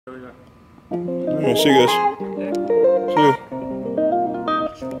Alright, see you guys. See you.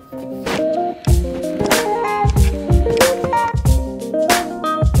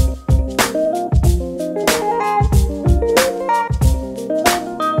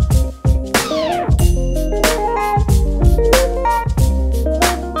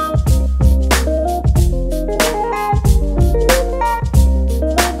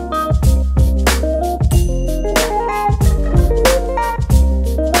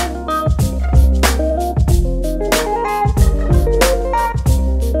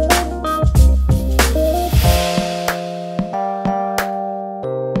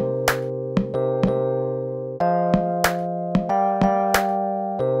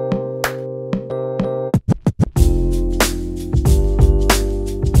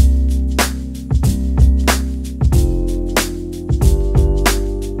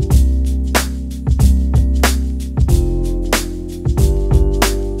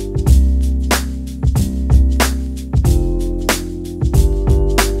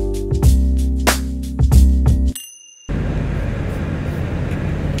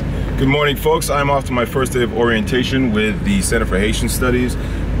 Good morning, folks. I'm off to my first day of orientation with the Center for Haitian Studies.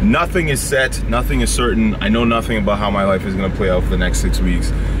 Nothing is set, nothing is certain. I know nothing about how my life is going to play out for the next 6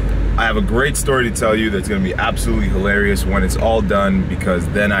 weeks. I have a great story to tell you that's going to be absolutely hilarious when it's all done, because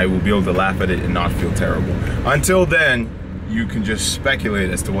then I will be able to laugh at it and not feel terrible. Until then, you can just speculate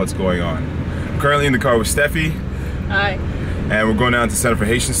as to what's going on. I'm currently in the car with Steffi. Hi. And we're going down to Center for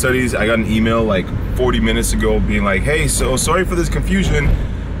Haitian Studies. I got an email like 40 minutes ago being like, hey, so sorry for this confusion.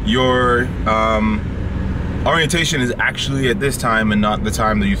 Your orientation is actually at this time and not the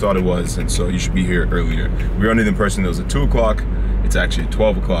time that you thought it was, and so you should be here earlier. We were under the impression it was at 2 o'clock. It's actually at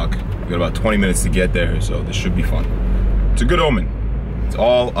 12 o'clock. We got about 20 minutes to get there, so this should be fun. It's a good omen. It's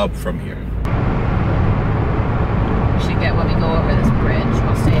all up from here. We should get, when we go over this bridge,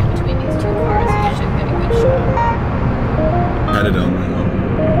 we'll stay in between these two cars and you should get a good shot. Had it on right now.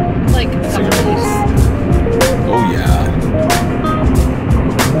 Like a couple weeks. Oh yeah.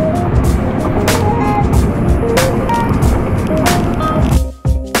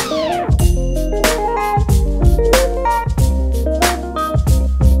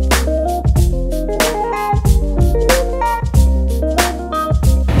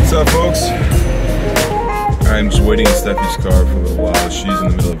 What's up, folks? I'm just waiting in Steffi's car for a little while. She's in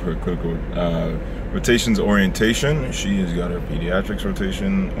the middle of her clinical rotations orientation. She has got her pediatrics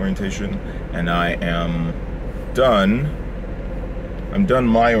rotation orientation, and I am done. I'm done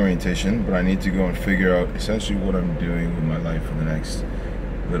my orientation, but I need to go and figure out essentially what I'm doing with my life for the next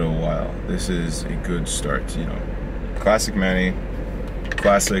little while. This is a good start, you know. Classic Manny,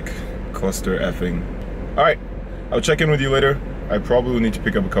 classic cluster effing. All right, I'll check in with you later. I probably will need to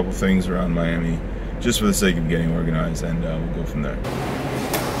pick up a couple things around Miami just for the sake of getting organized, and we'll go from there.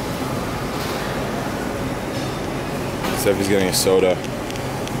 Stephanie's getting a soda.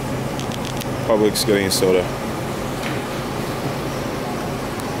 Public's getting a soda.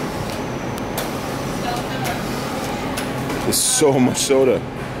 There's so much soda.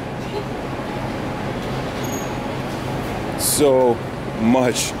 So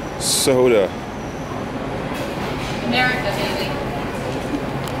much soda. America, baby.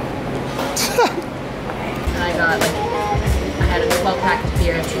 And I got, I had a 12-pack of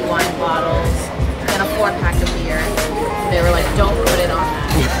beer, 2 wine bottles, and a 4-pack of beer. They were like, don't put it on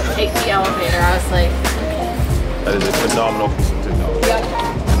that. Take the elevator. I was like, that is a phenomenal piece of technology. yep.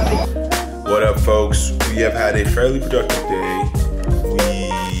 What up, folks? We have had a fairly productive day.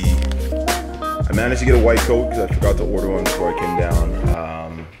 I managed to get a white coat because I forgot to order one before I came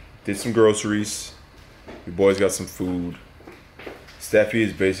down. Did some groceries. Your boys got some food. Steffi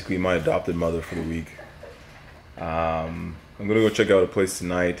is basically my adopted mother for the week. I'm gonna go check out a place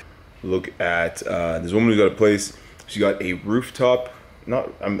tonight. Look at this woman who's got a place. She got a rooftop.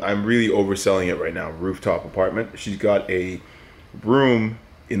 I'm really overselling it right now. Rooftop apartment. She's got a room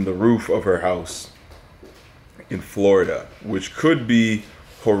in the roof of her house in Florida, which could be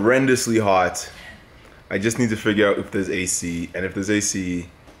horrendously hot. I just need to figure out if there's AC, and if there's AC,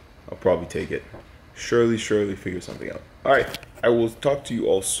 I'll probably take it. Surely figure something out. All right, I will talk to you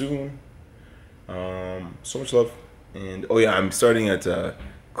all soon. So much love. And oh yeah, I'm starting at a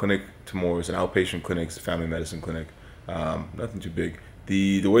clinic tomorrow. It's an outpatient clinic. It's a family medicine clinic. Nothing too big.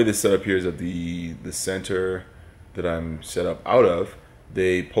 The way this set up here is that the center that I'm set up out of,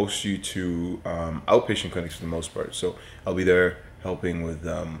 they post you to outpatient clinics for the most part. So I'll be there helping with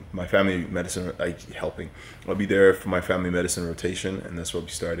my family medicine. I'll be there for my family medicine rotation, and that's what I'll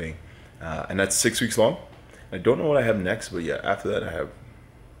be starting. And that's 6 weeks long. I don't know what I have next, but yeah, after that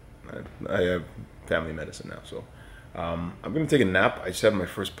I have family medicine now. So I'm gonna take a nap. I just had my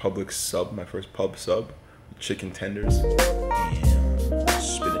first pub sub, chicken tenders and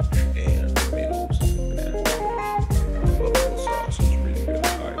spinach and tomatoes, banana, buffalo sauce. It's really good.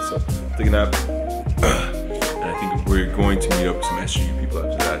 All right, so take a nap, and I think we're going to meet up with some SGU people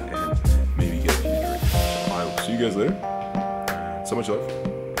after that, and maybe get a few drinks. So I will see you guys later. So much love.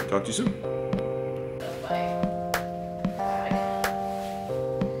 Talk to you soon.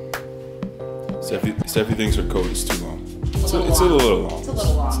 Steffi thinks her code is too long. It's a little long. It's a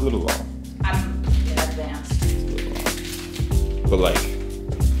little long. It's a little long. I'm in advance. It's a little long. But like,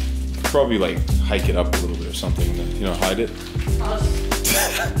 probably like hike it up a little bit or something. You know, hide it.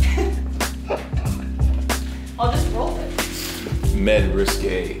 I'll just roll it. Med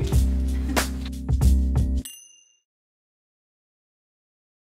risque.